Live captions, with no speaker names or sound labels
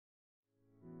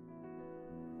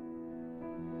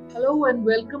Hello and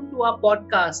welcome to our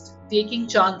podcast, Taking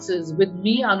Chances, with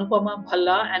me, Anupama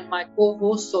Bhalla, and my co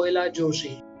host, Soila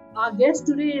Joshi. Our guest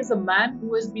today is a man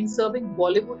who has been serving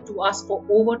Bollywood to us for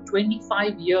over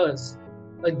 25 years.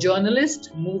 A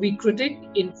journalist, movie critic,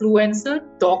 influencer,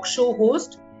 talk show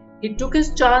host, he took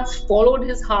his chance, followed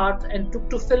his heart, and took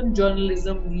to film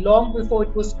journalism long before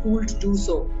it was cool to do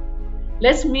so.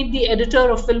 Let's meet the editor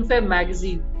of Filmfare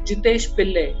magazine, Jitesh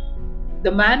Pillai,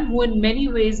 the man who in many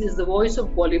ways is the voice of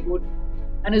Bollywood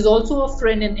and is also a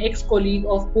friend and ex-colleague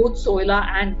of both Soila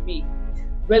and me.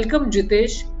 Welcome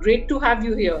Jitesh, great to have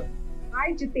you here.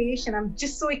 Hi, Jitesh, and I'm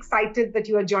just so excited that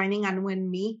you are joining Anu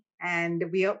and me. And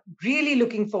we are really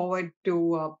looking forward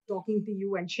to talking to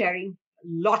you and sharing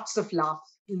lots of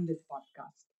laughs in this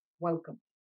podcast. Welcome.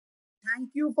 Thank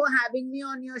you for having me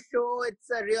on your show. It's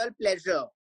a real pleasure.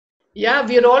 Yeah,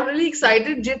 we're all really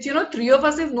excited. Jit, three of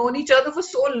us have known each other for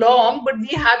so long, but we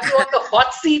have you on the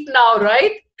hot seat now,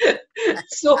 right?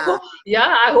 So,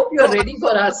 yeah, I hope you're ready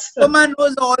for us. Anupama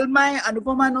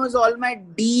knows all my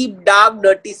deep, dark,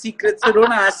 dirty secrets. So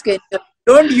don't ask it.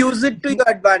 Don't use it to your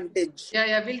advantage.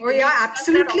 Yeah,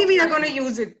 absolutely. We are going to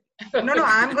use it. No,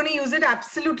 I'm going to use it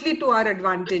absolutely to our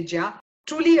advantage. Yeah.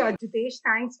 Truly, Jitesh,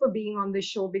 thanks for being on this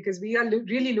show because we are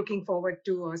really looking forward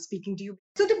to speaking to you.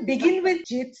 So to begin with,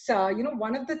 Jits,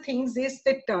 one of the things is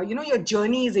that, your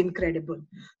journey is incredible.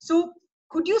 So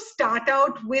could you start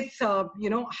out with,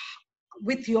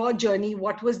 with your journey?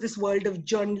 What was this world of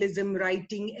journalism,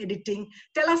 writing, editing?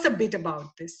 Tell us a bit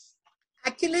about this.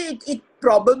 Actually, it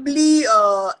probably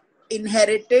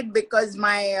inherited because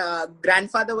my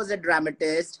grandfather was a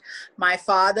dramatist. My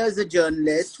father is a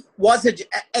journalist, was an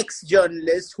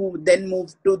ex-journalist who then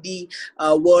moved to the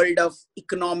world of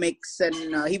economics.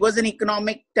 And he was in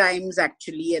Economic Times,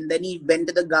 actually. And then he went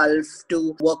to the Gulf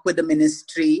to work with the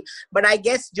ministry. But I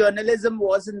guess journalism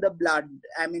was in the blood.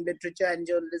 I mean, literature and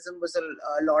journalism was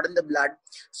a lot in the blood.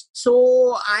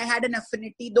 So I had an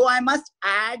affinity, though I must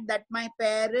add that my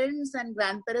parents and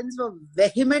grandparents were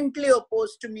vehemently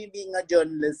opposed to me being a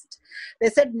journalist. They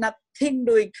said nothing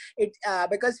doing it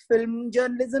because film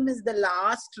journalism is the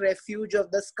last refuge of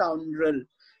the scoundrel.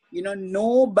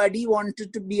 Nobody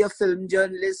wanted to be a film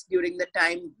journalist during the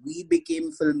time we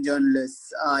became film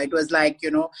journalists. It was like,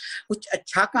 kuch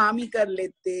acha kaam hi kar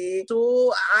lete.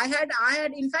 So I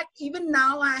had, in fact, even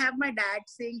now I have my dad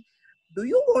saying, do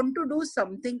you want to do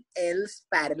something else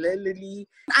parallelly?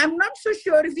 I'm not so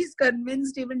sure if he's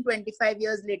convinced even 25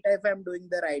 years later if I'm doing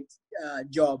the right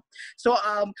job. So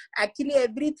actually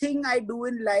everything I do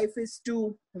in life is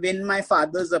to win my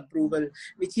father's approval,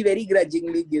 which he very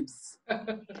grudgingly gives.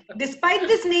 Despite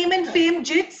this name and fame,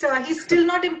 Jits, he's still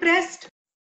not impressed.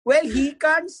 Well, he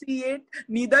can't see it,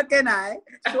 neither can I.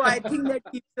 So I think that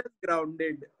keeps us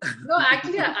grounded. No,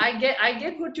 actually, I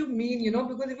get what you mean,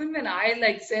 because even when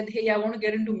I said, hey, I want to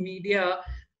get into media,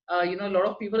 a lot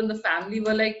of people in the family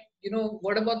were like,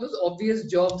 what about those obvious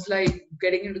jobs like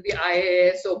getting into the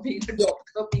IAS or being a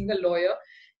doctor or being a lawyer?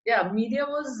 Yeah, media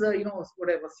was,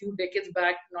 whatever, a few decades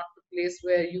back, not the place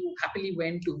where you happily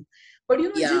went to. But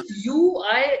Yeah. just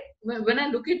when I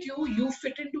look at you, you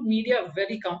fit into media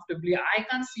very comfortably. I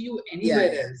can't see you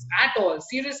anywhere else at all.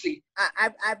 Seriously. I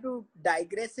have to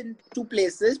digress in two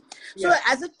places. So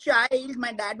as a child,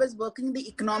 my dad was working in the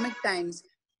Economic Times.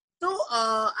 So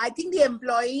I think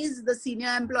the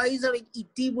senior employees of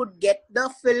ET would get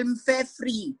the Filmfare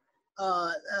free.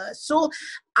 So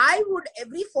I would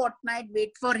every fortnight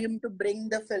wait for him to bring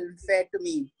the Filmfare to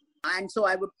me. And so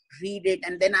I would read it,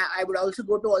 and then I would also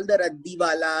go to all the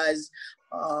Raddiwalas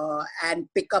and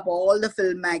pick up all the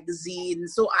film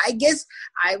magazines. So I guess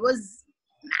I was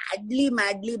madly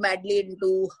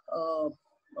into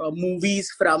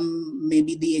movies from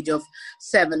maybe the age of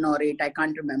 7 or 8. I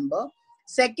can't remember.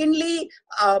 Secondly,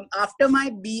 after my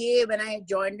BA, when I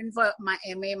joined in for my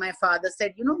MA, my father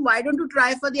said, why don't you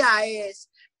try for the IAS?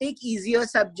 Take easier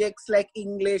subjects like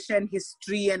English and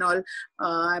history and all,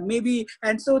 maybe.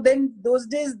 And so then those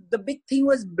days, the big thing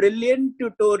was brilliant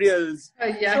tutorials.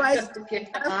 So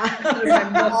I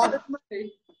remember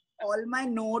all my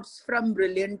notes from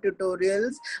brilliant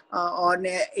tutorials on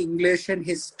English and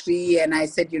history, and I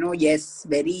said, yes,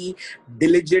 very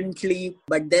diligently.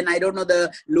 But then I don't know,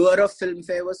 the lure of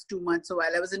Filmfare was too much. So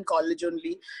while I was in college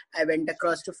only, I went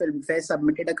across to Filmfare,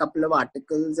 submitted a couple of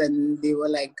articles, and they were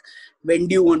like, when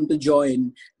do you want to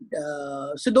join?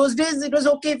 So those days it was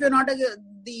okay if you're not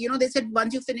they said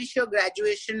once you finish your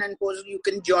graduation and post, you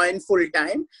can join full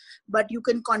time, but you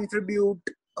can contribute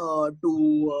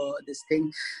to this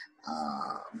thing.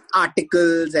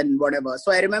 articles and whatever.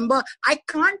 So I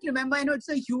can't remember, I know it's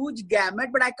a huge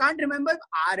gamut, but I can't remember if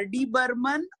R.D.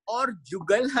 Burman or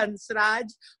Jugal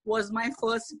Hansraj was my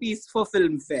first piece for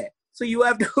Filmfare. So you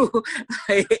have to,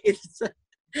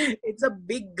 it's a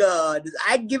big,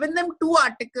 I'd given them 2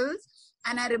 articles.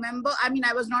 And I remember,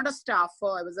 I was not a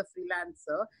staffer, I was a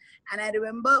freelancer. And I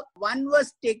remember one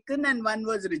was taken and one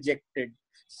was rejected.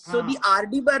 So the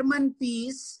R.D. Burman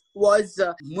piece was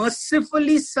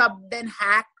mercifully subbed and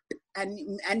hacked.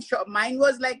 And mine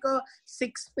was like a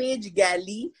 6-page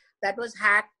galley that was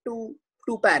hacked to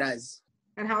 2 paras.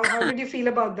 And how did you feel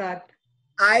about that?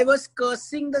 I was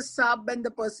cursing the sub and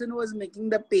the person who was making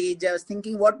the page. I was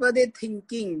thinking, what were they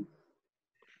thinking?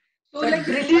 So like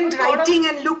brilliant writing,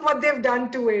 and look what they've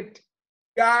done to it.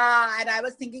 Yeah, and I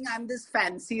was thinking I'm this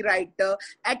fancy writer.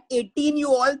 At 18, you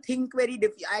all think very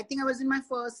different. I think I was in my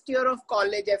first year of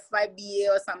college, FYBA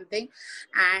or something.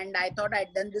 And I thought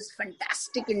I'd done this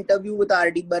fantastic interview with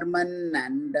R.D. Burman.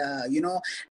 And,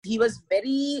 he was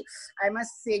very, I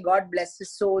must say, God bless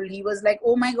his soul. He was like,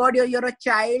 oh my God, you're a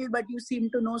child, but you seem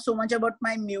to know so much about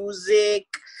my music.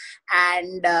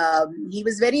 And he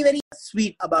was very, very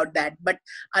sweet about that. But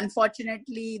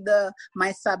unfortunately,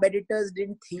 my sub-editors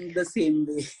didn't think the same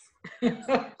way.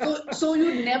 So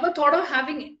you never thought of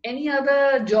having any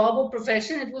other job or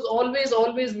profession? It was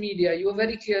always media. You were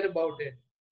very clear about it.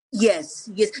 Yes.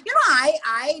 I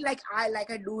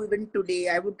do even today.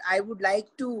 I would like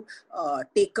to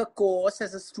take a course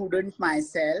as a student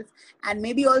myself, and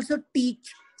maybe also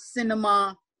teach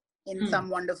cinema in some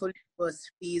wonderful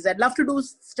universities. I'd love to do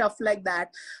stuff like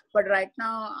that, but right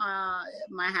now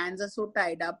my hands are so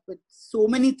tied up with so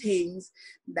many things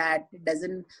that it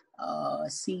doesn't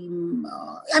seem.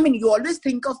 You always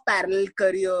think of parallel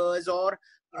careers or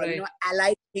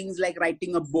allied things like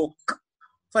writing a book,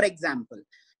 for example.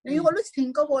 You always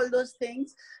think of all those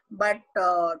things, but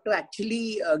to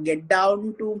actually get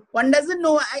down to, one doesn't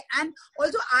know. And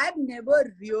also, I've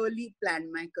never really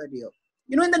planned my career.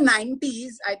 In the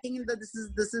 90s, I think this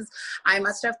is I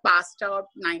must have passed out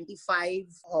 95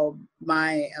 of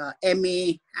my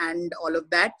MA and all of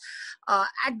that.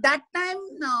 At that time,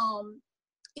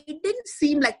 it didn't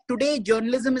seem like today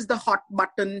journalism is the hot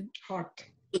button.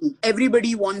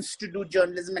 Everybody wants to do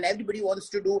journalism and everybody wants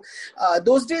to do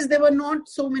those days there were not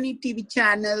so many TV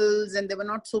channels and there were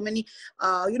not so many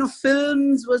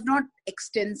films was not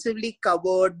extensively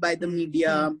covered by the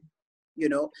media.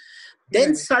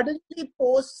 Then suddenly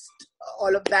post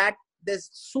all of that, there's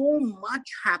so much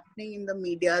happening in the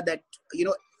media that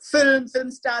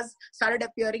film stars started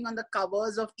appearing on the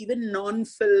covers of even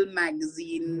non-film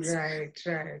magazines. Right.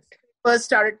 First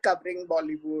started covering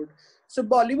Bollywood. So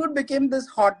Bollywood became this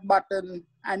hot button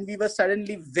and we were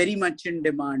suddenly very much in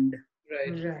demand.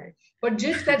 Right. But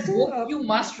Jit, that book you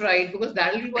must write, because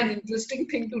that'll be one interesting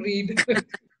thing to read.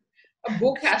 A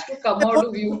book has to come out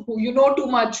of you. You know too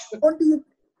much.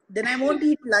 Then I won't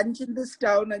eat lunch in this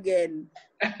town again.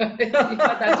 Yeah,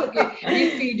 that's okay.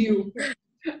 We'll feed you.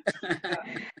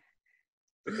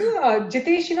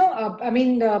 Jitesh,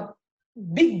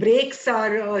 big breaks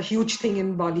are a huge thing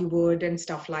in Bollywood and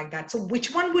stuff like that. So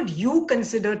which one would you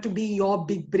consider to be your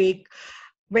big break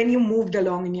when you moved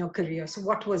along in your career? So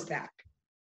what was that?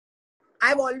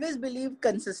 I've always believed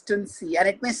consistency, and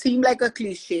it may seem like a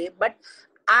cliche, but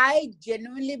I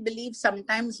genuinely believe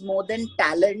sometimes more than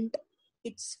talent,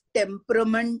 it's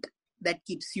temperament that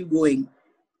keeps you going.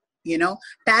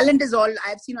 Talent is all.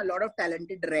 I've seen a lot of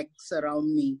talented wrecks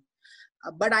around me.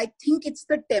 But I think it's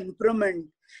the temperament.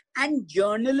 And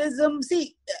journalism,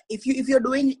 see, if you're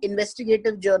doing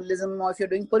investigative journalism or if you're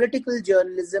doing political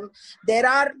journalism, there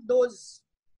are those,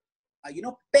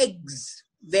 pegs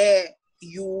where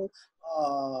you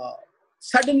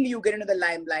suddenly you get into the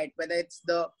limelight, whether it's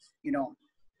the,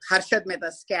 Harshad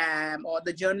Mehta scam or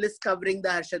the journalists covering the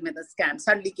Harshad Mehta scam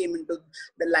suddenly came into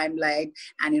the limelight,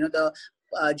 and, the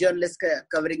journalists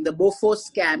covering the Bofors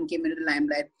scam came into the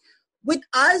limelight. With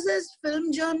us as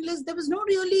film journalists, there was no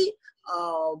really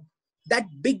that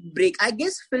big break. I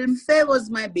guess Filmfare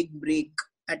was my big break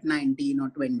at 19 or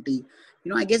 20.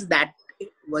 I guess that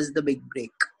was the big break.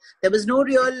 There was no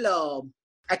real,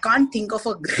 I can't think of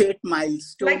a great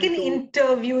milestone. Like an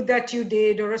interview that you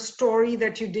did or a story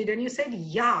that you did and you said,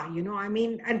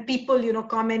 and people,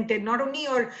 commented, not only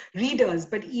your readers,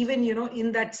 but even,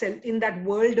 in that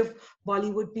world of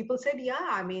Bollywood, people said,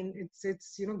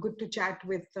 it's good to chat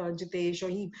with Jitesh, or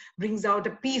he brings out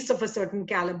a piece of a certain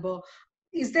caliber.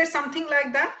 Is there something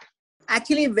like that?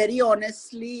 Actually, very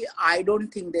honestly, I don't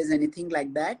think there's anything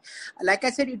like that. Like I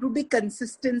said, it would be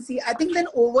consistency. I think then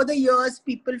over the years,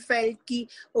 people felt ki,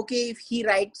 okay, if he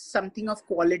writes something of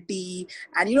quality,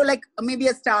 and like maybe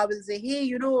a star will say,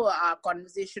 hey, our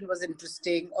conversation was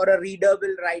interesting, or a reader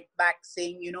will write back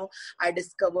saying, I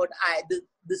discovered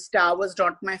the star was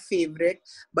not my favorite,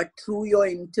 but through your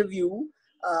interview,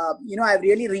 I've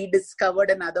really rediscovered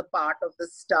another part of the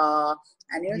star,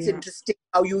 and it's interesting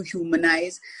how you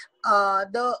humanize.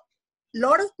 The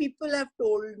lot of people have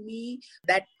told me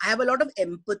that I have a lot of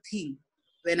empathy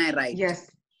when I write. Yes.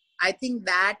 I think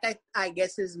that I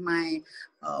guess is my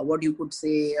what you could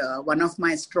say one of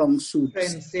my strong suits.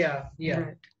 Friends, yeah.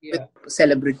 With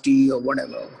celebrity or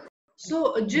whatever.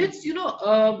 So, Jits,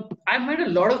 I've met a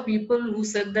lot of people who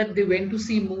said that they went to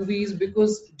see movies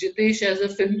because Jitesh, as a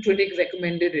film critic,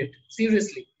 recommended it.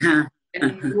 Seriously.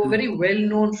 And you were very well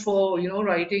known for,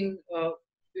 writing,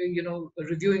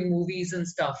 reviewing movies and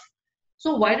stuff.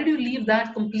 So why did you leave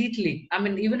that completely? I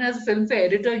mean, even as a Filmfare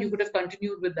editor, you could have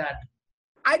continued with that.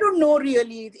 I don't know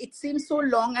really. It seems so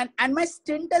long. And my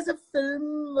stint as a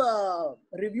film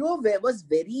reviewer was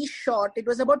very short. It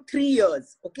was about 3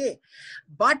 years. Okay.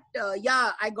 But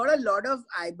I got a lot of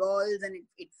eyeballs and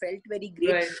it felt very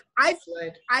great.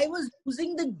 I was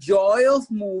losing the joy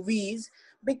of movies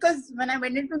because when I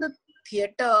went into the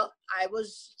theater, I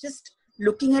was just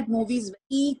looking at movies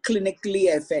very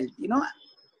clinically, I felt.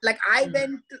 Like I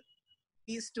went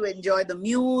to enjoy the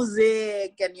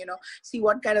music and see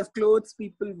what kind of clothes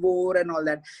people wore and all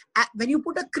that. When you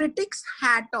put a critic's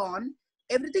hat on,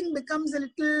 everything becomes a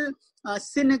little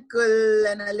cynical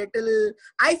and a little,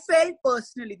 I felt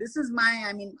personally, this is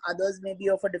others may be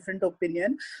of a different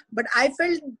opinion, but I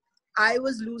felt I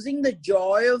was losing the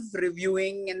joy of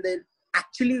reviewing and the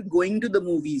actually going to the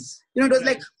movies. It was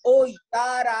like, oh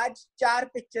yaar, aaj 4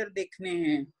 picture dekhne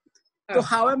hain. So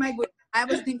how am I going? I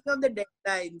was thinking of the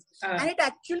deadlines. And it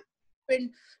actually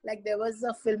happened. Like there was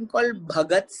a film called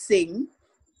Bhagat Singh.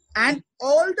 And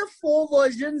all the 4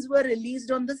 versions were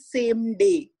released on the same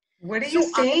day. What are you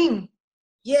saying?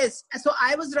 Yes. So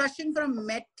I was rushing from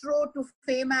Metro to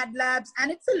Fame Ad Labs.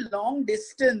 And it's a long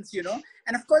distance,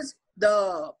 And of course,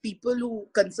 the people who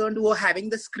were having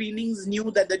the screenings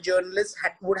knew that the journalists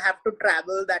would have to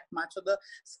travel that much. So the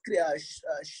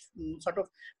sort of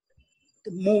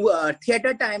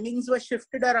theater timings were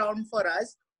shifted around for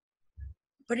us,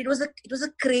 but it was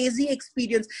a crazy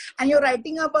experience. And you're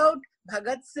writing about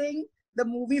Bhagat Singh, the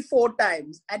movie 4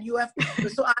 times, and you have to.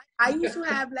 So I used to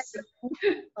have like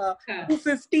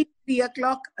 2:50, 3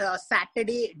 o'clock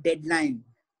Saturday deadline,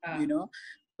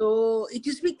 So it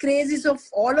used to be crazy. So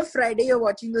all of Friday you're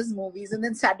watching those movies, and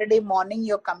then Saturday morning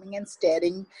you're coming and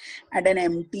staring at an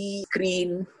empty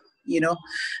screen.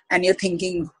 And you're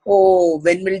thinking, oh,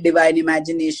 when will divine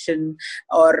imagination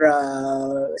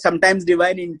or sometimes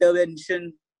divine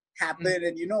intervention happen?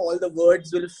 And, all the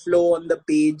words will flow on the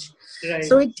page. Right.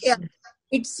 So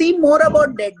it seemed more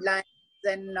about deadlines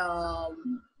than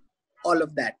all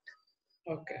of that.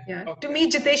 Okay. Yeah. Okay. To me,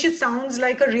 Jitesh, it sounds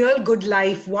like a real good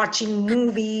life, watching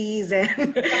movies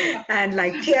and and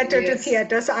like theater to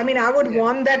theater. So I would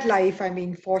want that life.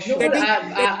 For sure. No, but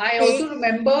I also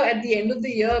remember at the end of the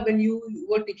year when you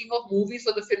were ticking off movies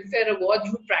for the Filmfare Awards,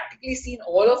 you'd practically seen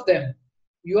all of them.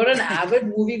 You are an avid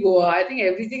moviegoer. I think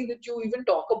everything that you even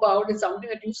talk about is something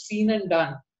that you've seen and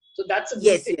done. So that's a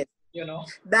good thing. Yes.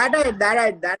 That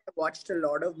I watched a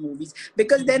lot of movies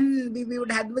because then we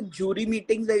would have the jury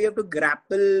meetings where you have to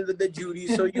grapple with the jury,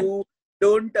 so you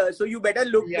don't so you better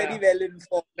look very well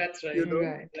informed. That's right.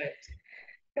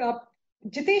 Right.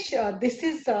 Jitesh, this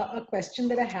is a question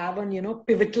that I have on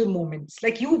pivotal moments.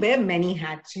 Like you wear many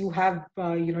hats. You have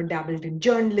dabbled in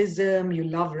journalism. You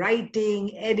love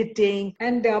writing, editing,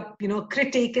 and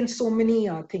critic and so many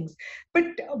things. But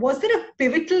was there a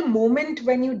pivotal moment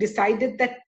when you decided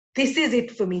that this is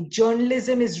it for me?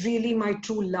 Journalism is really my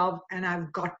true love, and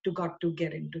I've got to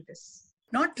get into this.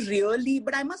 Not really,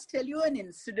 but I must tell you an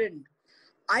incident.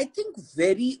 I think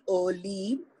very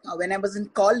early, when I was in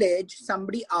college,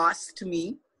 somebody asked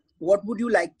me, what would you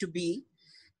like to be?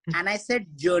 And I said,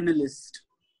 journalist.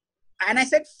 And I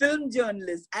said, film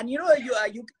journalist. And you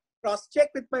can cross-check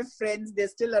with my friends. They're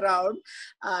still around.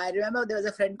 I remember there was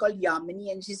a friend called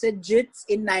Yamini, and she said, Jits,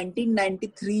 in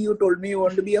 1993, you told me you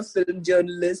want to be a film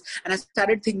journalist. And I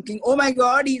started thinking, oh my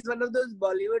God, he's one of those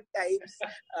Bollywood types,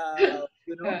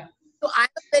 So I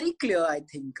was very clear, I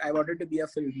think. I wanted to be a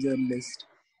film journalist.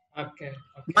 Okay.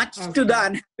 Much to the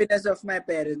unhappiness of my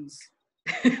parents.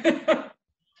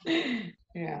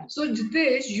 Yeah. So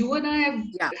Jitesh, you and I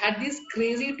have had these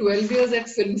crazy 12 years at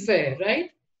Filmfare, right?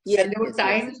 Yes, And there were yes,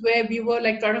 times where we were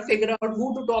like trying to figure out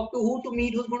who to talk to, who to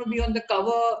meet, who's going to be on the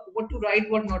cover, what to write,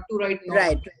 what not to write,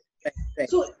 right, not. right.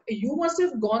 So you must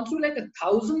have gone through like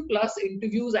 1,000+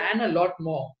 interviews and a lot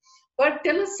more. But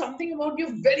tell us something about your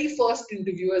very first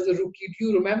interview as a rookie. Do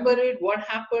you remember it? What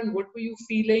happened? What were you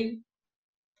feeling?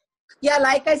 Yeah,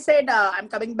 like I said, I'm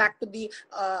coming back to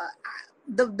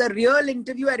the real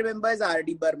interview I remember is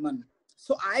R.D. Burman.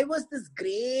 So I was this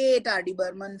great R.D.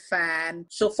 Burman fan.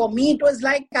 So for me, it was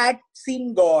like I'd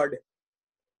seen God.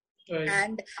 Right.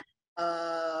 And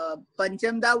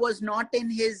Panchamda was not in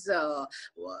his,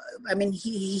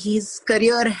 his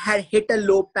career had hit a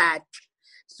low patch.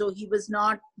 So he was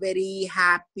not very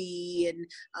happy, and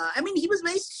he was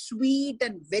very sweet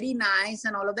and very nice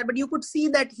and all of that. But you could see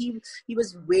that he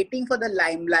was waiting for the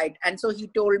limelight. And so he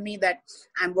told me that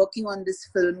I'm working on this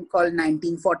film called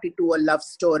 1942, a love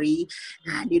story,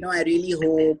 and I really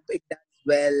hope it does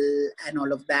well and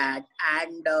all of that.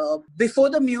 And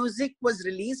before the music was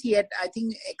released, he had, I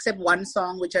think, except one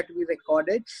song which had to be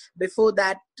recorded. Before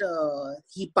that,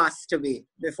 he passed away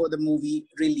before the movie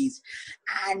released.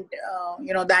 And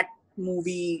that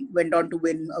movie went on to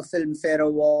win a Filmfare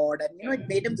award, and it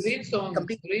made him great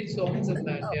songs in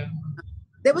that. Yeah.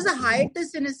 There was a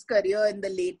hiatus in his career in the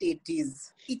late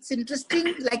 80s. It's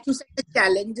interesting, like you said, the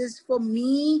challenges for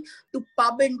me to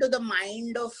pub into the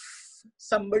mind of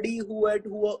somebody who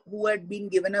had been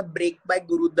given a break by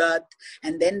Guru Dutt,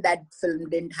 and then that film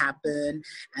didn't happen,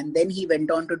 and then he went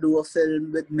on to do a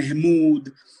film with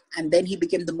Mahmood, and then he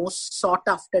became the most sought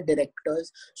after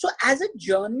directors. So as a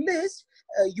journalist,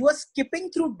 you are skipping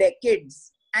through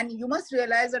decades, and you must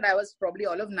realize that I was probably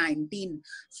all of 19.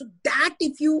 So that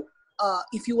if you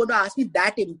were to ask me,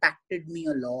 that impacted me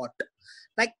a lot.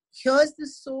 Like, here's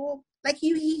this like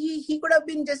he could have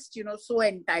been just, so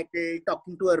entitled,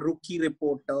 talking to a rookie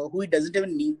reporter who he doesn't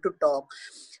even need to talk.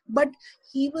 But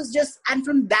he was just, and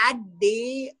from that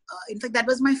day, in fact, that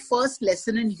was my first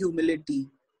lesson in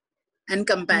humility and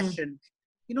compassion.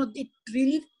 It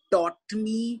really taught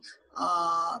me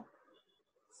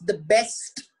the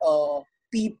best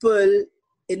people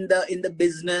in the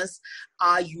business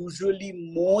are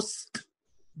usually most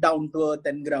down to earth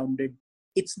and grounded.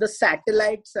 It's the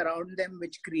satellites around them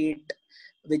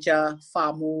which are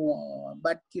far more,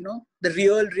 but the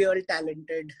real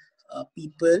talented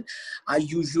people are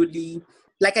usually,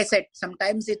 like I said,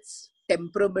 sometimes it's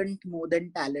temperament more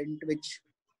than talent which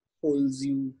holds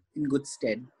you in good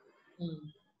stead.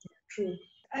 True.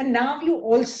 And now you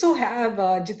also have,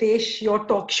 Jitesh, your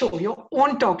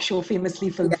own talk show,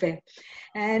 famously Filmfare.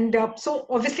 And so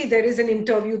obviously there is an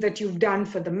interview that you've done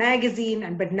for the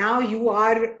magazine, but now you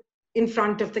are in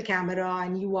front of the camera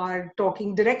and you are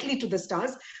talking directly to the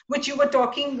stars, which you were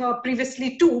talking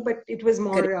previously too, but it was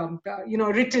more,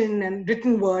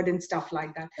 written word and stuff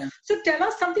like that. Yeah. So tell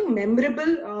us something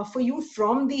memorable for you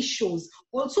from these shows.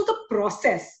 Also the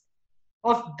process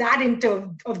of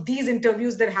these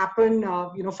interviews that happen,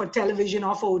 for television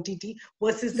or for OTT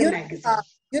versus the magazine.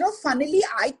 Funnily,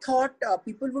 I thought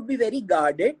people would be very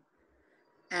guarded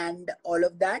and all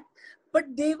of that, but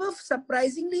they were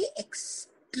surprisingly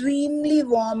extremely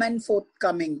warm and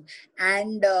forthcoming.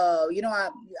 And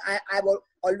I've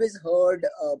always heard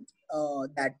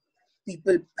that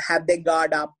people have their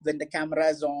guard up when the camera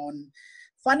is on.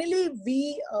 Funnily,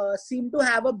 we seem to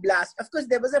have a blast. Of course,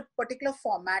 there was a particular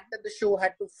format that the show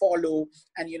had to follow,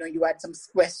 and you had some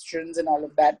questions and all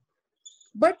of that.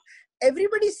 But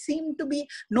everybody seemed to be,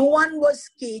 no one was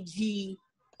cagey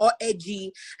or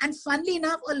edgy. And funnily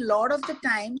enough, a lot of the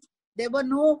time, there were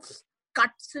no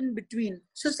cuts in between.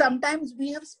 So sometimes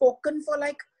we have spoken for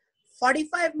like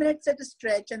 45 minutes at a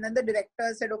stretch, and then the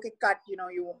director said, okay, cut,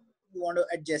 you want to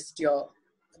adjust your,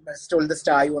 told the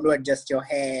star, you want to adjust your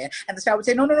hair, and the star would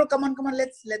say, no, come on,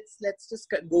 let's just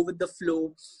go with the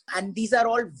flow. And these are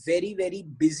all very, very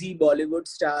busy Bollywood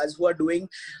stars who are doing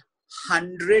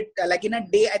 100, like in a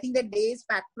day. I think their day is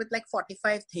packed with like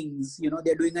 45 things.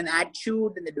 They're doing an ad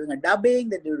shoot, and they're doing a dubbing,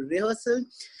 they're doing rehearsal.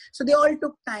 So they all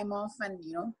took time off and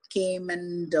came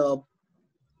and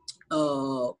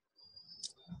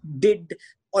did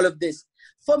all of this.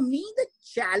 For me, the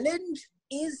challenge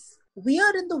is, we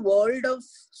are in the world of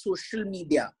social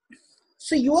media.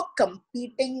 So you are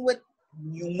competing with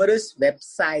numerous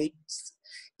websites,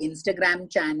 Instagram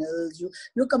channels.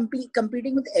 You're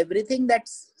competing with everything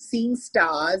that's seeing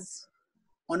stars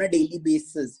on a daily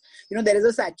basis. There is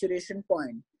a saturation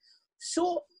point.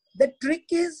 So the trick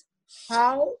is,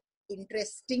 how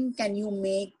interesting can you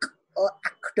make an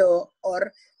actor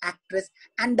or actress?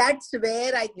 And that's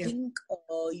where I think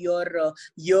your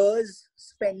years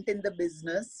spent in the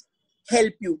business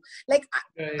help you. Like,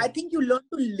 right. I think you learn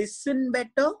to listen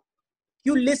better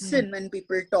You listen when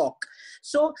people talk.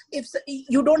 So if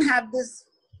you don't have this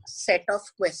set of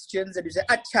questions that you say,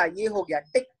 "Acha, ye ho gaya,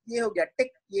 tick, ye ho gaya,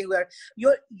 tick, ye ho gaya."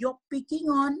 You're picking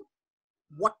on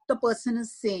what the person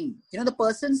is saying. The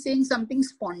person saying something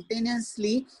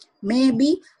spontaneously may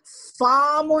be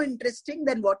far more interesting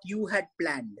than what you had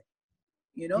planned.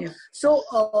 So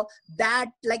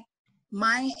that, like,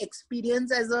 my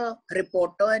experience as a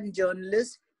reporter and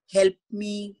journalist helped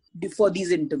me for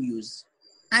these interviews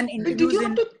and interviews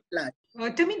in large.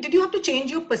 Tell me, did you have to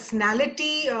change your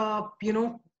personality,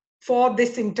 for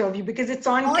this interview? Because it's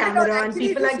on camera and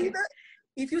people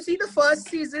if you see the first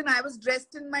season, I was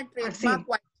dressed in my trademark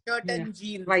white shirt and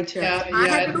jeans. White shirt. I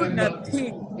had to do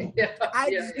nothing. I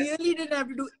really didn't have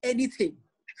to do anything.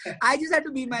 I just had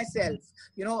to be myself.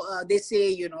 They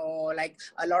say, like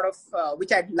a lot of,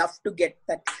 which I'd love to get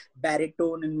that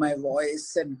baritone in my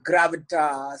voice and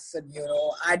gravitas. And,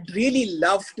 I'd really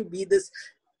love to be this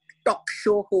talk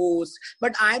show host,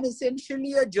 but I'm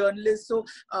essentially a journalist. So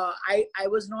I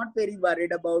was not very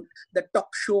worried about the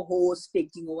talk show host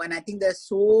taking over. And I think there's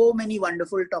so many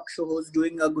wonderful talk show hosts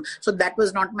doing a good. So that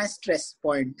was not my stress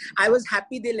point. I was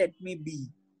happy they let me be,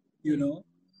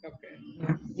 Okay.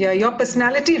 Yeah, your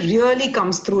personality really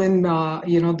comes through in,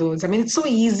 those. I mean, it's so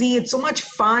easy. It's so much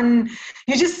fun.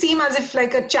 You just seem as if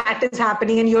like a chat is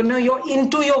happening and you're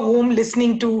into your home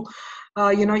listening to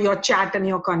your chat and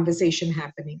your conversation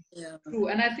happening. Yeah. True.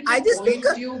 And I think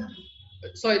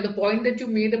the point that you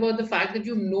made about the fact that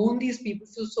you've known these people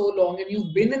for so long and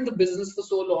you've been in the business for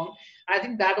so long, I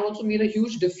think that also made a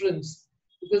huge difference,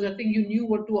 because I think you knew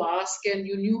what to ask and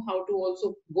you knew how to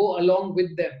also go along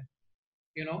with them.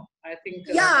 I think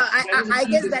I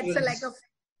guess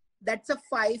that's a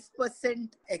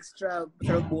 5% extra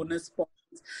sort of bonus point.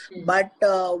 But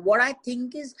what I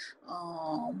think is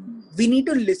we need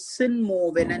to listen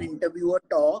more when an interviewer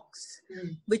talks,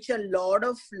 which a lot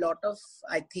of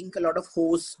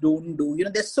hosts don't do.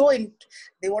 They're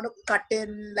they want to cut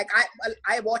in. Like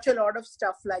I watch a lot of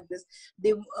stuff like this.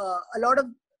 A lot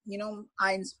of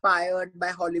are inspired by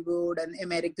Hollywood and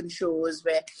American shows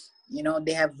where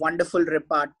they have wonderful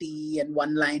repartee and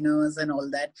one-liners and all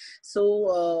that.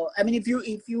 So I mean, if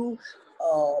you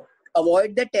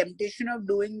avoid the temptation of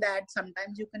doing that,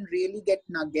 sometimes you can really get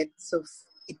nuggets of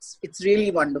it's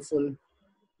really wonderful.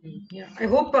 Yeah, I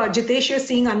hope Jitesh, you're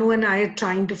seeing Anu and I are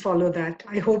trying to follow that.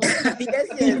 I hope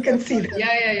you can see that.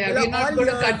 Yeah. We're not going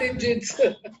to cut in Jits.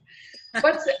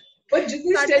 But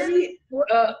Jitesh, tell me,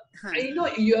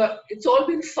 it's all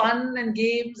been fun and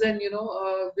games, and there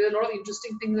are a lot of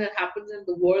interesting things that happens in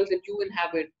the world that you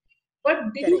inhabit.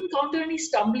 But did you encounter any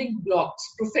stumbling blocks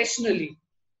professionally?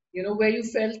 Where you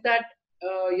felt that,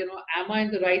 am I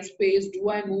in the right space? Do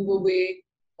I move away?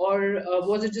 Or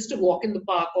was it just a walk in the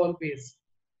park always?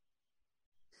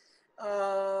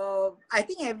 I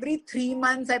think every 3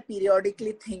 months I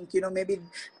periodically think, maybe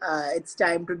it's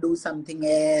time to do something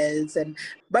else.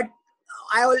 But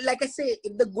like I say,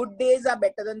 if the good days are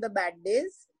better than the bad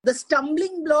days, the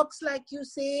stumbling blocks, like you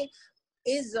say,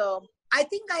 is I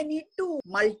think I need to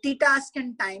multitask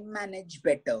and time manage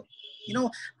better.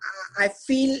 I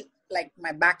feel like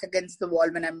my back against the wall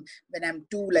when I'm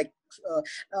too like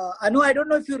Anu, I don't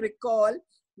know if you recall,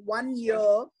 one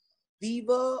year we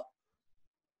were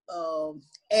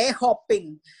air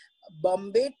hopping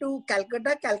Bombay to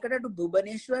Calcutta to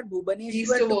Bhubaneswar to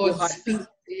Guwahati.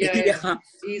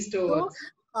 Eastwards.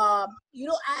 So,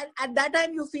 at that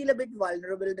time you feel a bit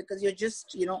vulnerable because you're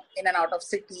just, in and out of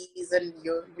cities and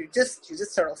you just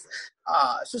sort of,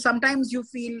 so sometimes you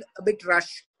feel a bit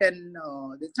rushed and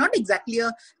it's not exactly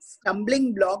a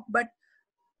stumbling block, but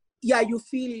yeah, you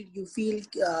feel,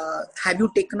 have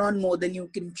you taken on more than you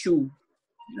can chew?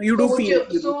 You do feel.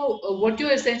 So what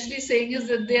you're essentially saying is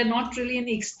that they are not really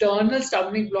any external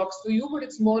stumbling blocks for you, but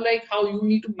it's more like how you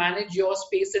need to manage your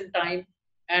space and time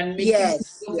and make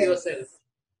things for yourself.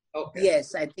 Okay.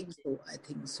 Yes, I think so.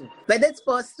 Whether it's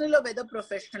personal or whether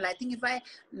professional, I think if I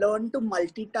learn to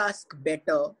multitask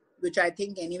better, which I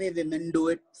think anyway women do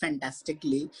it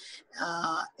fantastically,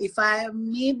 I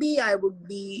would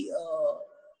be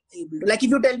able to. Like if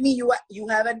you tell me you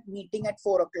have a meeting at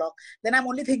 4 o'clock, then I'm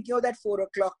only thinking of that 4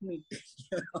 o'clock meeting,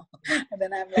 and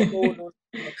then I'm like, oh no,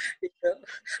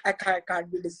 I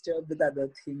can't be disturbed with other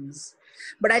things.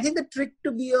 But I think the trick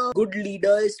to be a good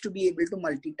leader is to be able to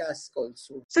multitask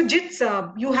also. So Jits,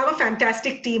 you have a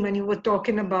fantastic team, and you were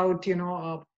talking about,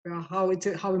 how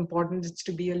important it's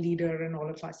to be a leader and all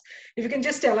of us. If you can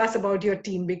just tell us about your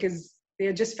team, because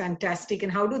they're just fantastic,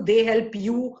 and how do they help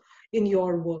you in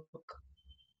your work?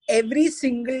 Every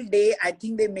single day, I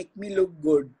think they make me look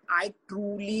good. I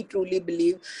truly, truly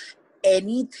believe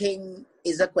anything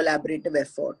is a collaborative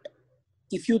effort.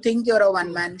 If you think you're a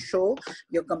one-man show,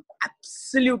 you're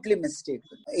absolutely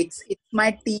mistaken. It's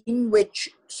my team which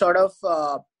sort of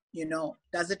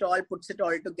does it all, puts it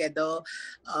all together.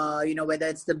 Whether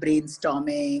it's the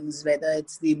brainstormings, whether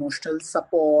it's the emotional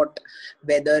support,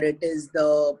 whether it is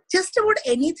the just about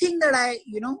anything that I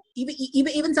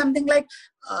even something like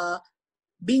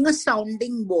being a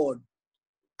sounding board.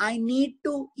 I need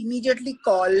to immediately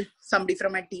call somebody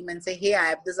from my team and say, hey, I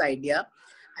have this idea.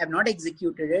 I have not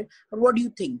executed it, but what do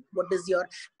you think? What is your...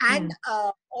 And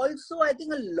also, I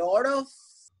think a lot of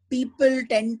people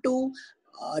tend to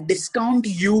discount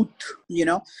youth,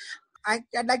 I'd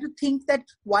like to think that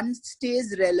one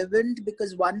stays relevant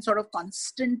because one sort of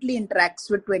constantly interacts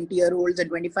with 20-year-olds and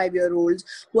 25-year-olds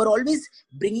who are always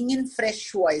bringing in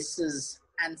fresh voices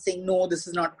and saying, no, this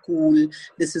is not cool,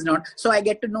 this is not. So I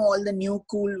get to know all the new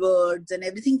cool words, and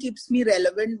everything keeps me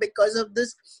relevant because of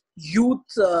this youth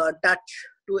touch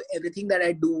to everything that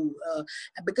I do.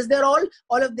 Because they're all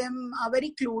of them are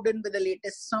very clued in with the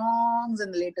latest songs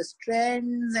and the latest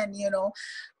trends. And,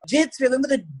 Jits, remember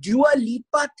the Dua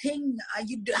Lipa thing?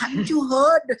 Haven't you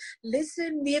heard?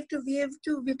 Listen, we have to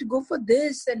go for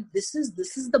this, and this is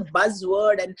the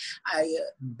buzzword, and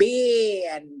Bay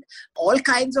and all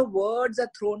kinds of words are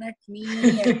thrown at me,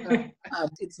 and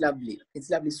it's lovely. It's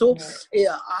lovely. So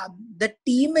the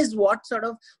team is what sort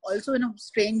of also in a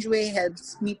strange way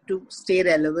helps me to stay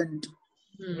relevant.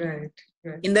 Right.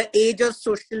 In the age of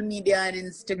social media and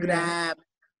Instagram,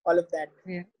 all of that.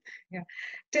 Yeah.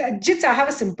 Jits, I have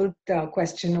a simple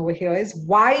question over here is,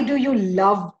 why do you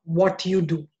love what you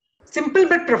do? Simple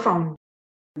but profound.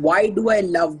 Why do I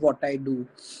love what I do?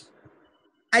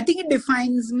 I think it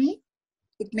defines me.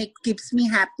 It keeps me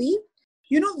happy.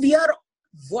 We are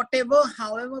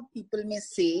however people may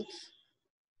say,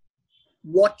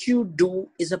 what you do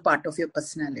is a part of your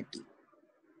personality.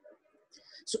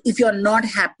 So if you're not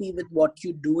happy with what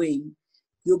you're doing,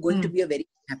 you're going to be a very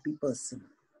happy person.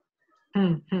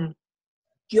 Mm-hmm.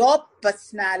 Your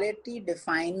personality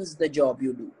defines the job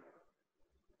you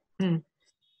do.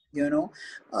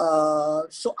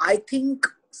 So I think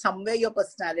somewhere your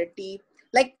personality,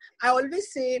 like I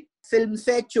always say,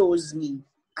 Filmfare chose me.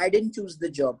 I didn't choose the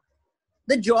job.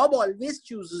 The job always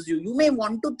chooses you. You may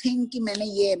want to think कि मैंने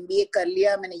ये MBA कर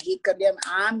लिया, मैंने ये कर लिया.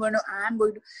 I'm going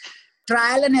to.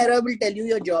 Trial and error will tell you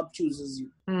your job chooses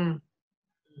you.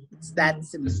 It's that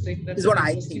simple. Is what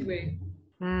I think.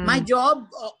 My job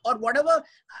or whatever,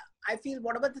 I feel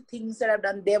whatever the things that I've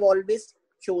done, they've always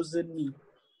chosen me.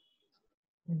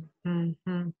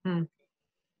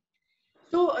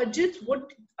 So, Ajit,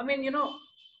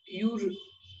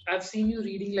 I've seen you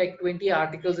reading like 20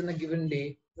 articles in a given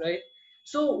day, right?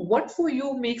 So, what for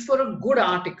you makes for a good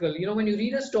article? When you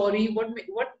read a story, what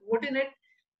in it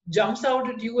jumps out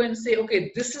at you and say,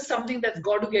 okay, this is something that's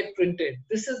got to get printed.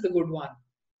 This is the good one.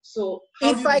 So,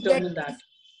 how do you determine that?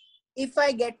 If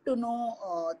I get to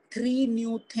know three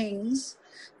new things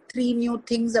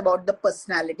about the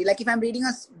personality, like if I'm reading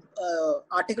a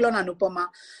article on Anupama,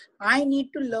 I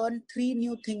need to learn 3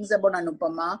 new things about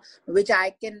Anupama, which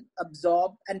I can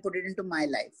absorb and put it into my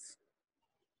life.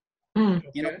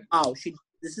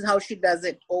 This is how she does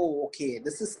it. Oh, okay.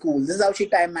 This is cool. This is how she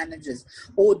time manages.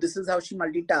 Oh, this is how she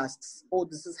multitasks. Oh,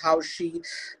 this is how she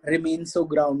remains so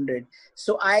grounded.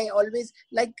 So I always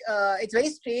it's very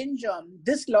strange.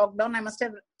 This lockdown, I must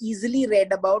have easily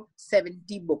read about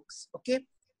 70 books. Okay.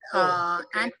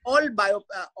 And all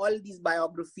these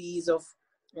biographies of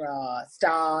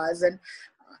stars and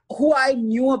who I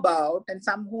knew about and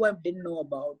some who I didn't know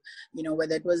about,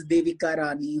 whether it was Devika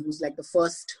Rani, who's like the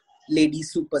first lady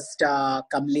superstar,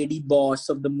 come lady boss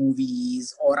of the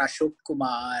movies, or Ashok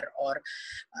Kumar, or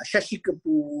Shashi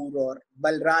Kapoor, or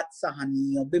Balraj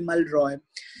Sahani, or Bimal Roy.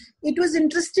 It was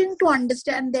interesting to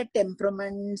understand their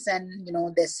temperaments and,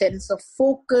 their sense of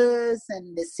focus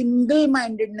and their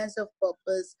single-mindedness of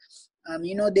purpose.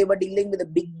 They were dealing with the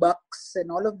big bucks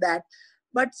and all of that.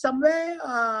 But somewhere,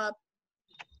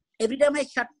 every time I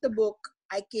shut the book,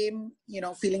 I came,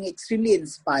 feeling extremely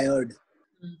inspired.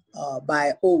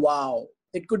 By wow,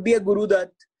 it could be a Guru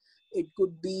Dutt, it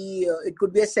could be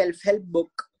a self-help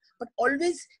book, but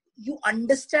always you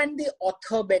understand the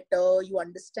author better, you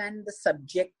understand the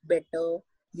subject better,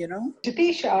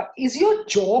 Jitesh, is your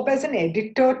job as an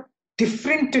editor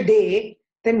different today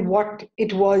than what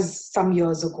it was some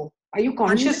years ago? Are you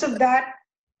conscious 100%. Of that?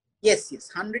 Yes,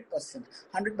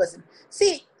 100%.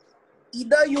 See,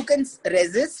 either you can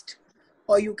resist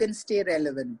or you can stay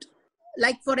relevant.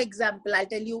 Like, for example, I'll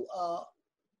tell you,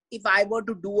 if I were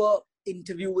to do an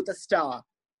interview with a star,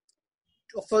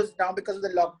 first now because of the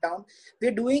lockdown,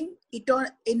 we're doing it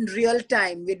in real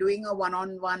time. We're doing a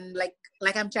one-on-one, like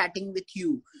I'm chatting with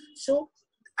you. So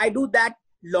I do that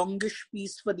longish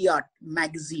piece for the art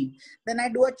magazine. Then I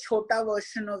do a chota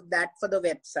version of that for the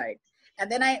website.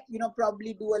 And then I,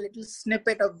 probably do a little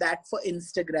snippet of that for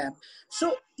Instagram.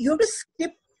 So you have to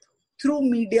skip through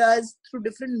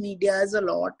different medias a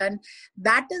lot. And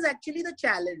that is actually the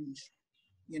challenge,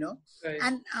 Right.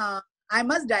 And I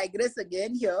must digress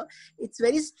again here. It's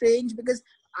very strange because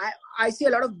I see a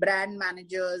lot of brand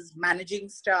managers managing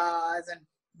stars and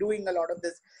doing a lot of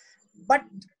this. But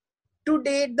to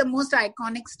date, the most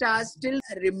iconic stars still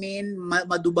remain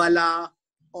Madhubala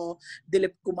or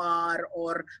Dilip Kumar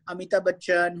or Amitabh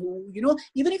Bachchan, who,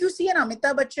 even if you see an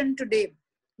Amitabh Bachchan today,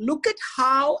 look at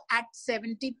how at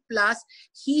 70 plus,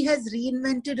 he has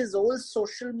reinvented his whole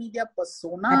social media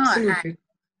persona. Absolutely. And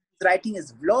writing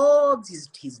his vlogs,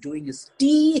 he's doing his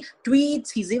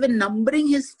tweets, he's even numbering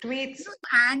his Tweets.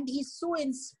 And he's so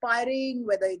inspiring,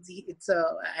 whether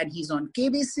and he's on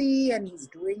KBC and he's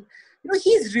doing,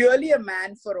 he's really a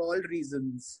man for all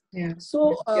reasons. Yeah.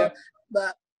 So,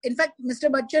 in fact, Mr.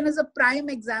 Bachchan is a prime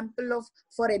example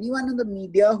for anyone in the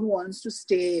media who wants to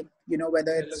stay,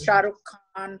 whether it's Shah Rukh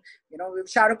Khan,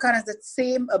 Shah Rukh Khan has that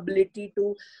same ability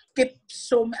to skip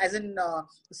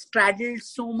straddle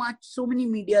so many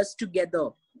medias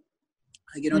together.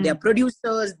 They are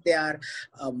producers, they are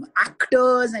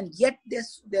actors, and yet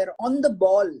they're on the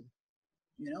ball,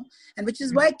 and which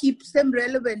is why keeps them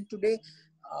relevant today.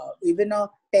 Even a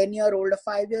 10-year-old, a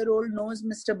 5-year-old knows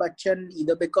Mr. Bachchan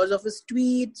either because of his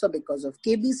tweets or because of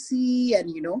KBC,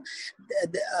 and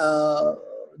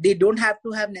they don't have to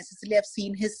necessarily have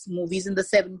seen his movies in the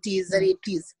 70s or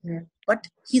 80s, but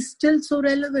he's still so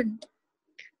relevant.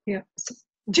 Yeah. So,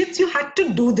 Jits, you had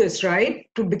to do this, right?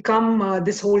 To become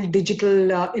this whole digital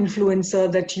influencer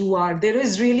that you are. There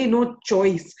is really no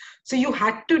choice. So you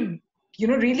had to,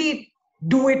 really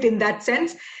do it in that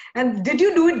sense. And did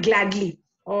you do it gladly?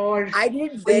 Or I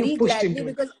did it very gladly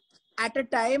because at a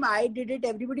time I did it,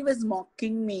 everybody was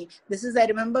mocking me. I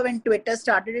remember when Twitter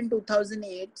started in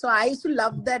 2008. So I used to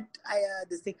love that,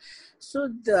 this thing. So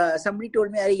somebody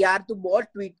told me, "Arey yaar, tu bahut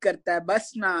tweet karta hai,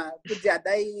 bas na, kuch zyada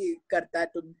hi karta hai,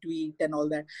 tu tweet and all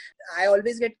that." I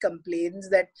always get complaints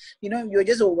that, you're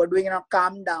just overdoing it,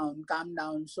 calm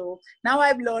down. So now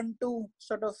I've learned to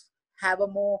sort of have a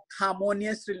more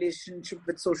harmonious relationship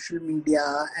with social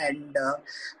media and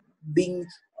being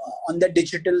on the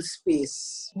digital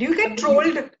space. Do you get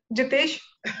trolled, Jitesh?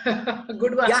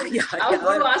 Good one. Yeah. I was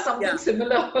going to ask something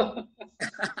similar.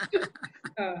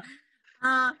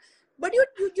 But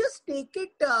you just take it.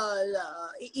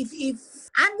 If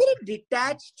I'm very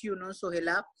detached,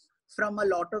 Sohila, from a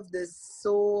lot of this.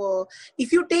 So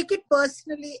if you take it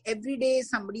personally, every day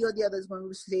somebody or the other is going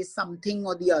to say something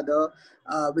or the other,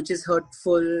 which is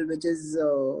hurtful, which is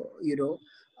so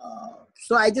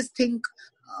I just think.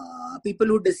 People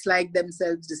who dislike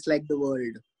themselves dislike the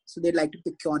world. So they like to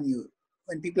pick on you.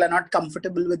 When people are not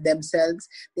comfortable with themselves,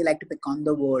 they like to pick on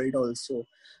the world also.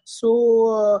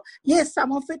 So, yes,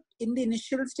 some of it in the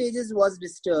initial stages was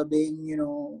disturbing.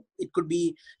 It could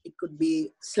be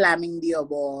slamming the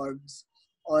awards,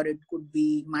 or it could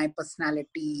be my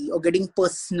personality, or getting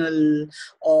personal,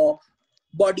 or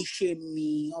body shame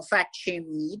me, or fat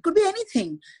shame me. It could be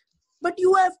anything. But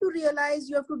you have to realize,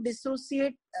 you have to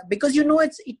dissociate, because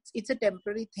it's a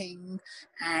temporary thing,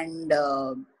 and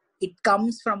it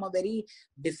comes from a very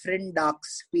different dark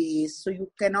space. So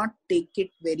you cannot take it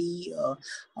very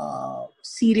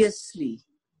seriously.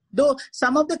 Though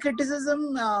some of the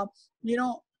criticism,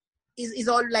 is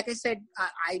all, like I said,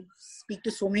 I speak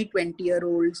to so many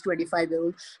 20-year-olds,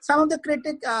 25-year-olds. Some of the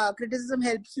criticism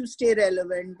helps you stay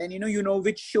relevant, and you know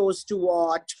which shows to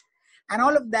watch. And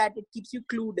all of that, it keeps you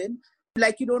clued in.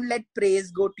 Like you don't let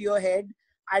praise go to your head,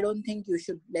 I don't think you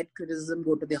should let criticism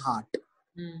go to the heart.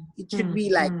 It should be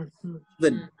like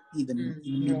even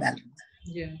balanced.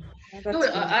 Yeah. No,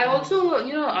 I also,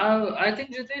 I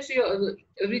think, Jitesh,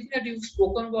 everything that you've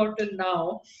spoken about till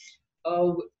now,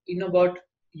 about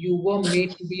you were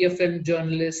made to be a film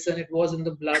journalist and it was in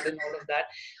the blood and all of that.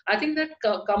 I think that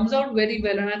comes out very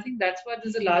well, and I think that's why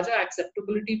there's a larger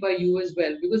acceptability by you as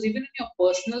well. Because even in your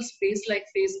personal space like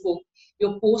Facebook,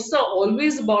 your posts are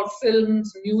always about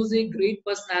films, music, great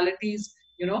personalities.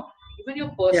 Even your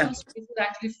personal space is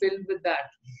actually filled with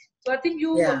that. So I think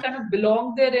you kind of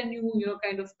belong there, and you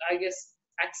kind of, I guess,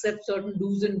 accept certain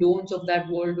do's and don'ts of that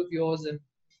world of yours, and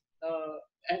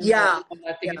I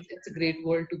think it's a great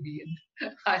world to be in.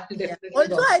 I'll definitely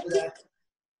Also, I think that.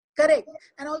 correct,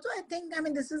 and also I think,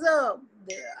 this is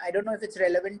I don't know if it's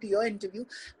relevant to your interview,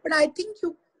 but I think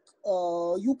you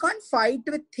can't fight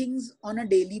with things on a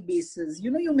daily basis.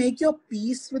 You make your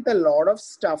peace with a lot of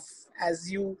stuff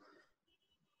as you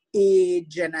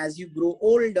age and as you grow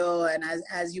older and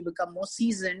as you become more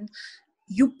seasoned,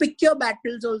 you pick your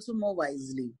battles also more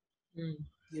wisely.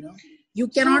 You know, you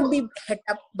cannot be het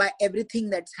up by everything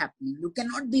that's happening. You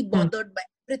cannot be bothered by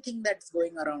everything that's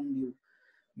going around you.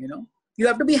 You know, you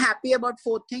have to be happy about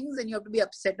 4 things and you have to be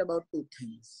upset about 2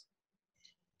 things.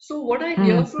 So what I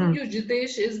hear from you,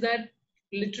 Jitesh, is that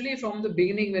literally from the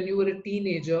beginning, when you were a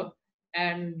teenager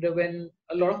and when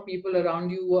a lot of people around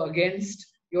you were against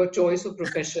your choice of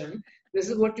profession, this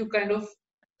is what you kind of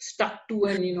stuck to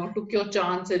and, took your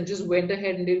chance and just went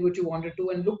ahead and did what you wanted to,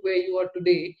 and look where you are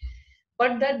today.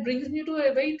 But that brings me to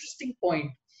a very interesting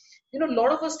point. A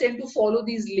lot of us tend to follow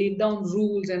these laid down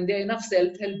rules, and there are enough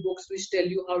self-help books which tell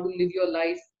you how to live your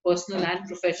life, personal and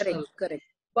professional. Correct.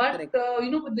 But,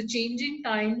 with the changing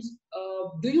times,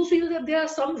 do you feel that there are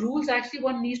some rules actually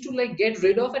one needs to get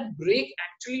rid of and break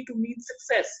actually to meet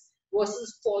success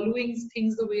versus following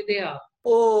things the way they are?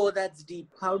 Oh, that's deep.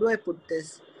 How do I put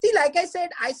this? See, like I said,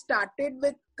 I started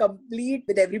with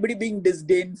everybody being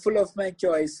disdainful of my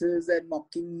choices and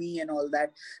mocking me and all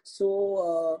that.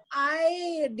 So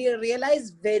I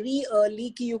realized very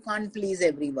early that you can't please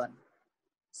everyone.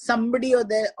 Somebody or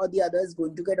the other is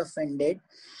going to get offended.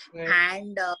 Right.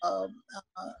 And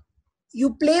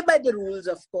you play by the rules,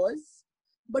 of course,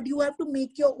 but you have to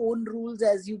make your own rules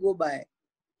as you go by.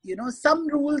 Some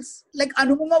rules, like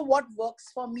Anupama, what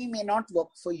works for me may not work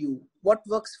for you. What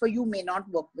works for you may not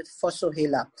work for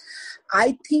Sohela.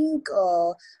 I think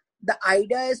the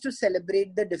idea is to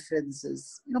celebrate the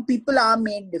differences. People are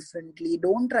made differently.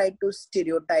 Don't try to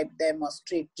stereotype them or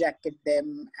straitjacket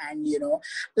them. And,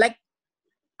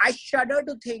 I shudder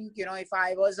to think, if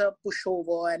I was a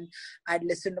pushover and I'd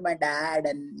listened to my dad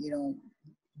and,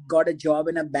 got a job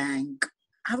in a bank,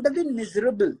 I would have been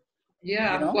miserable.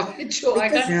 Yeah, I'm quite sure.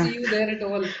 Because, I can't see you there at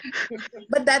all.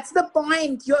 But that's the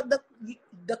point.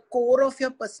 The core of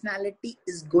your personality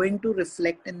is going to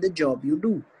reflect in the job you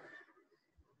do.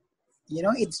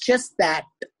 It's just that.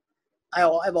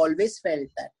 I've always felt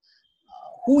that.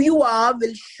 Who you are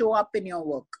will show up in your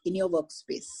work, in your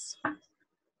workspace.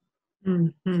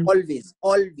 Mm-hmm.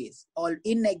 Always,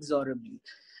 inexorably.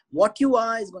 What you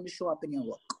are is going to show up in your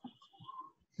work.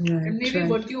 Right, and maybe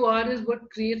what you are is what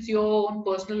creates your own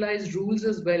personalized rules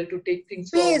as well to take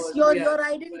things forward. Your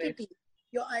identity. Right.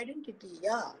 Your identity,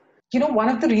 yeah. One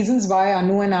of the reasons why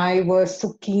Anu and I were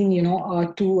so keen,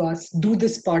 to do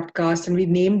this podcast, and we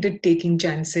named it Taking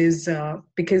Chances,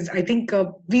 because I think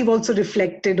we've also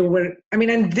reflected over,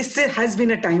 and this has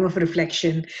been a time of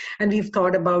reflection, and we've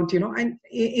thought about, and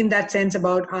in that sense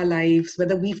about our lives,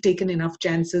 whether we've taken enough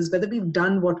chances, whether we've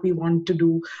done what we want to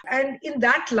do. And in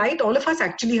that light, all of us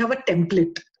actually have a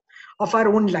template of our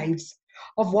own lives,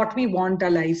 of what we want our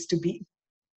lives to be.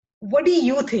 What do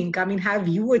you think? Have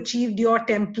you achieved your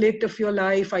template of your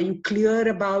life? Are you clear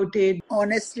about it?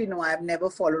 Honestly, no, I've never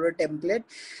followed a template.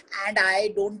 And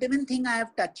I don't even think I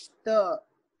have touched the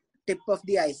tip of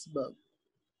the iceberg.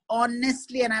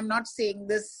 Honestly, and I'm not saying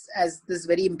this as this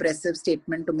very impressive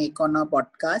statement to make on a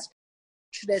podcast.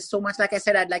 There's so much, like I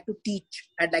said, I'd like to teach.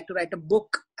 I'd like to write a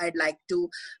book. I'd like to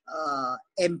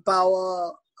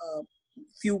empower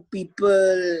few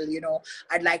people,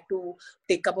 I'd like to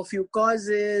take up a few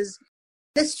causes.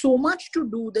 There's so much to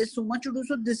do.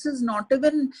 So this is not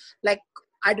even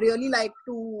I'd really like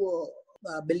to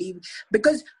believe,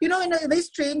 because, in a very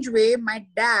strange way, my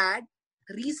dad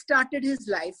restarted his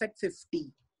life at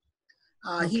 50.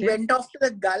 He went off to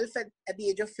the Gulf at the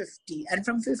age of 50, and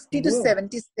from 50 to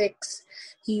 76,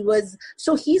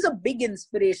 he's a big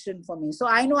inspiration for me. So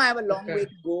I know I have a long way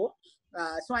to go.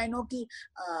 So I know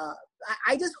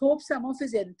I just hope some of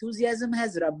his enthusiasm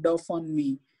has rubbed off on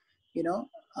me,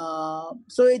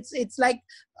 so it's like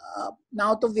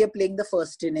now we are playing the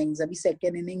first innings, abhi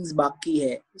second innings baki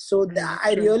hai. So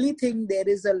I really think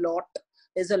there's a lot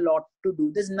to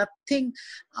do. There's nothing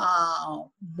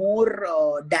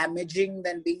more damaging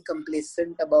than being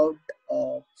complacent about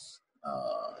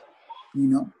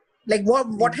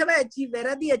what have I achieved? Where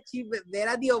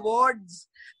are the awards?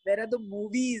 Where are the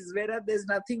movies? There's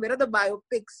nothing? Where are the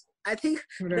biopics? I think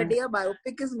the day a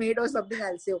biopic is made or something,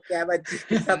 I'll say, okay, I've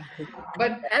achieved something.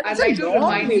 But I'd like to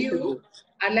remind you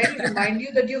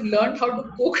that you've learned how to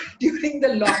cook during the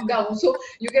lockdown. So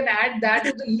you can add that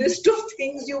to the list of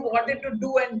things you wanted to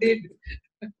do and did.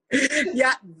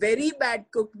 Yeah, very bad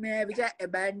cook which I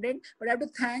abandoned. But I have to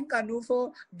thank Anu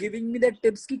for giving me the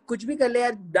tips ki kuch bhi kar le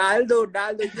yaar, dal do,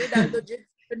 ye dal do,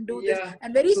 and do this.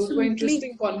 And very those were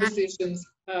interesting conversations.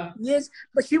 Yes,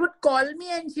 but she would call me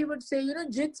and she would say,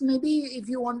 Jits, maybe if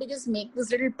you want to just make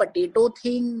this little potato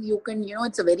thing, you can,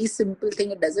 it's a very simple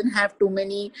thing. It doesn't have too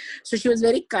many. So she was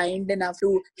very kind enough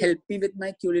to help me with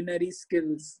my culinary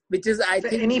skills, which is, I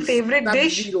think, any favorite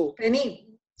dish? Sub-zero.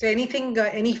 Anything,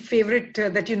 any favorite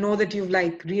that you know that you've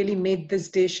like really made this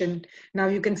dish and now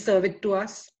you can serve it to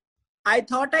us? I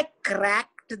thought I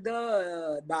cracked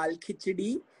the dal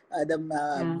khichdi.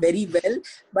 Very well,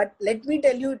 but let me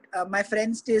tell you, my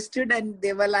friends tasted and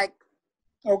they were like,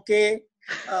 okay,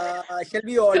 shall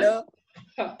we order?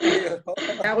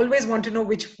 I always want to know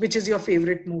which is your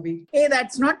favorite movie. Hey,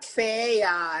 that's not fair,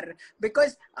 yaar.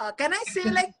 Because can I say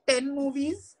like 10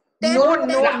 movies? 10,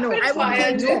 No. I would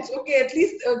change it. Okay, at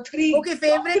least 3. Okay,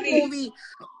 favorite movie.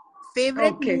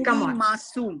 Favorite movie, come on.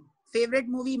 Masoom. Favorite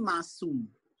movie, Masoom.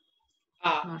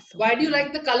 Why do you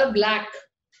like the color black?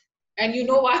 And you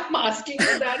know why I'm asking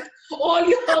you that? All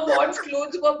your awards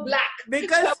clothes were black.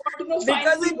 Because I want to know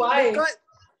why.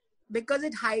 Because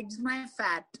it hides my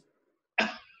fat.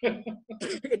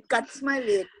 It cuts my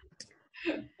weight.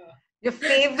 Your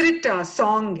favorite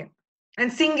song, and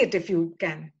sing it if you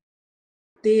can.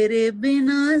 तेरे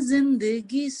बिना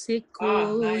जिंदगी से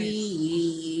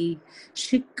कोई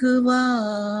शिकवा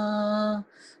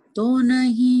तो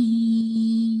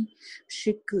नहीं,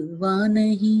 शिकवा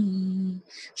नहीं,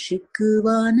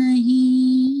 शिकवा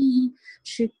नहीं,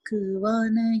 शिकवा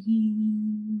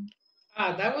नहीं.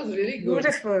 That was really good.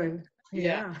 Beautiful.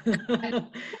 Yeah.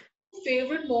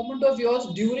 Favorite moment of yours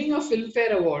during your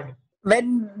Filmfare Award?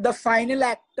 When the final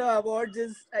actor awards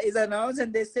is announced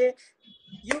and they say,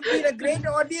 "You've been a great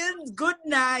audience. Good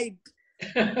night."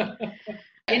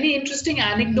 Any interesting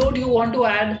anecdote you want to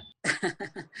add?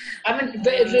 I mean,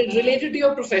 related to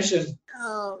your profession.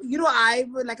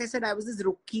 Like I said, I was this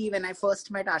rookie when I first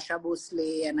met Asha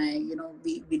Bhosle, and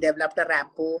we developed a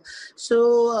rapport.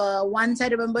 So once I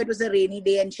remember it was a rainy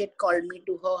day and she had called me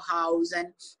to her house,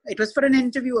 and it was for an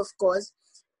interview, of course.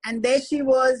 And there she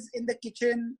was in the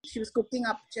kitchen. She was cooking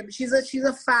up. She's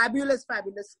a fabulous,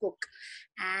 fabulous cook.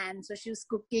 And so she was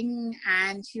cooking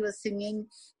and she was singing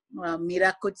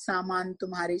Mera Kuch Saman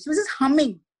Tumhare. She was just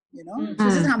humming, She was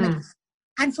just humming.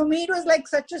 And for me, it was like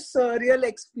such a surreal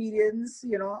experience,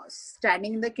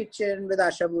 standing in the kitchen with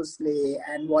Asha Bhosle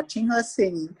and watching her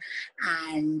sing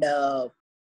and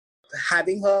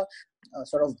having her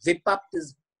sort of whip up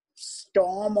this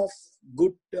storm of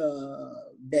good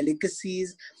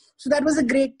delicacies. So that was a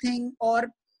great thing.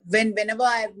 Or whenever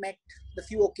I've met, the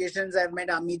few occasions I've met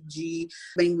Amit ji,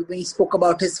 when he spoke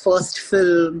about his first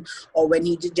film, or when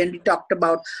he generally talked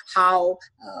about how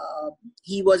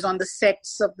he was on the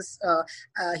sets of this.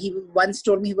 He once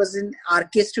told me he was in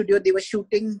RK Studio. They were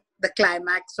shooting the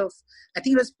climax of, I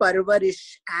think it was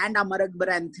Parvarish and Amar Akbar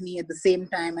Anthony at the same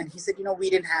time. And he said, we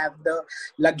didn't have the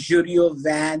luxury of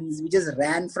vans. We just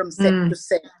ran from set to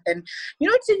set. And,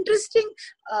 it's interesting.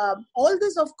 All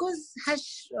this, of course,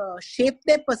 has shaped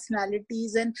their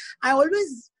personalities. And I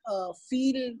always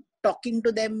feel talking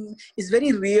to them is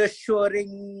very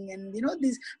reassuring. And,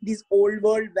 these old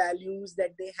world values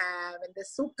that they have. And they're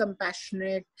so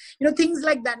compassionate. Things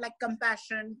like that, like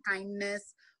compassion,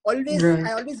 kindness. Always, right.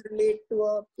 I always relate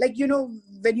to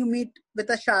when you meet with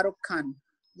a Shah Rukh Khan,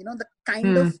 the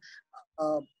kind of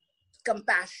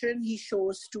compassion he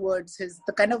shows towards his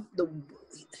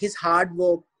hard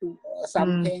work to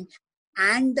something,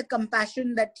 and the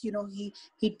compassion that he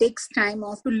takes time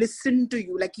off to listen to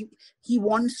you. Like he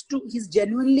wants to. He's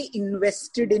genuinely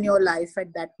invested in your life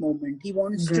at that moment. He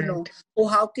wants to know,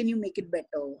 how can you make it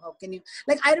better? How can you,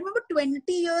 I remember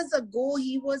 20 years ago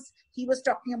he was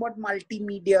talking about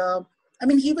multimedia. I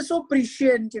mean, he was so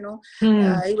prescient, He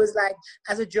was like,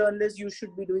 as a journalist, you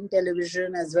should be doing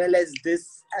television as well as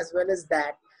this, as well as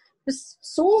that.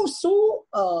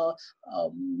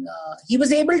 He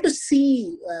was able to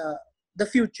see the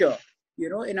future,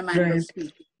 in a manner of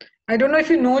speaking. I don't know if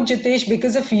you know, Jitesh,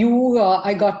 because of you,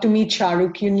 I got to meet Shah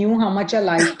Rukh. You knew how much I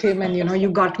liked him, and you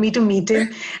got me to meet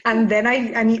him. And then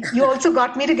you also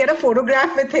got me to get a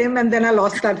photograph with him, and then I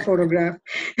lost that photograph.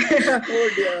 Oh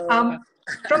dear.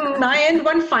 From my end,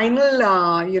 one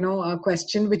final,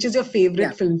 question: which is your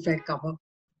favorite Filmfare cover?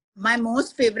 My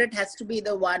most favorite has to be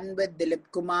the one with Dilip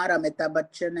Kumar, Amitabh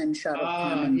Bachchan, and Shah Rukh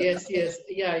Khan. Yes.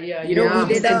 Yeah. We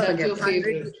did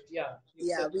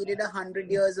we did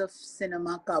 100 years of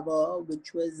cinema cover,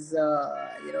 which was,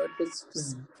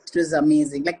 it was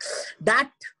amazing. Like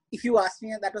that, if you ask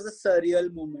me, that was a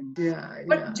surreal moment.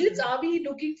 But Jits, are we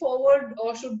looking forward,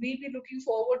 or should we be looking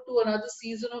forward to another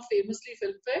season of Famously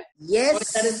Filmfare?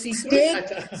 Yes.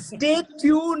 Stay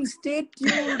tuned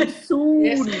soon.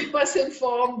 Yes, keep us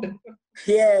informed.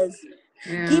 Yes.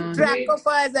 Yeah. Keep track Great. of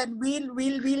us, and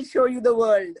we'll show you the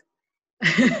world.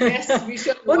 Yes, we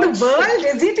shall Oh, the watch. world,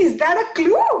 is it? Is that a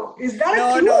clue? Is that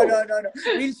a clue? No.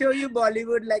 We'll show you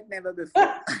Bollywood like never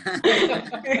before.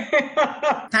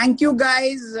 Thank you,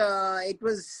 guys. It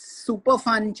was super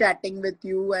fun chatting with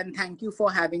you, and thank you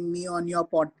for having me on your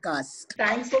podcast.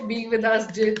 Thanks for being with us,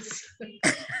 Jits.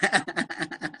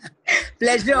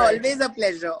 Pleasure. Right. Always a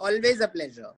pleasure. Always a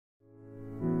pleasure.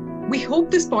 We hope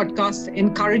this podcast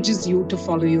encourages you to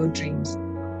follow your dreams.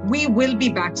 We will be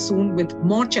back soon with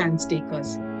more chance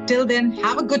takers. Till then,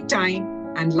 have a good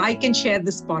time and like and share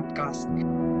this podcast.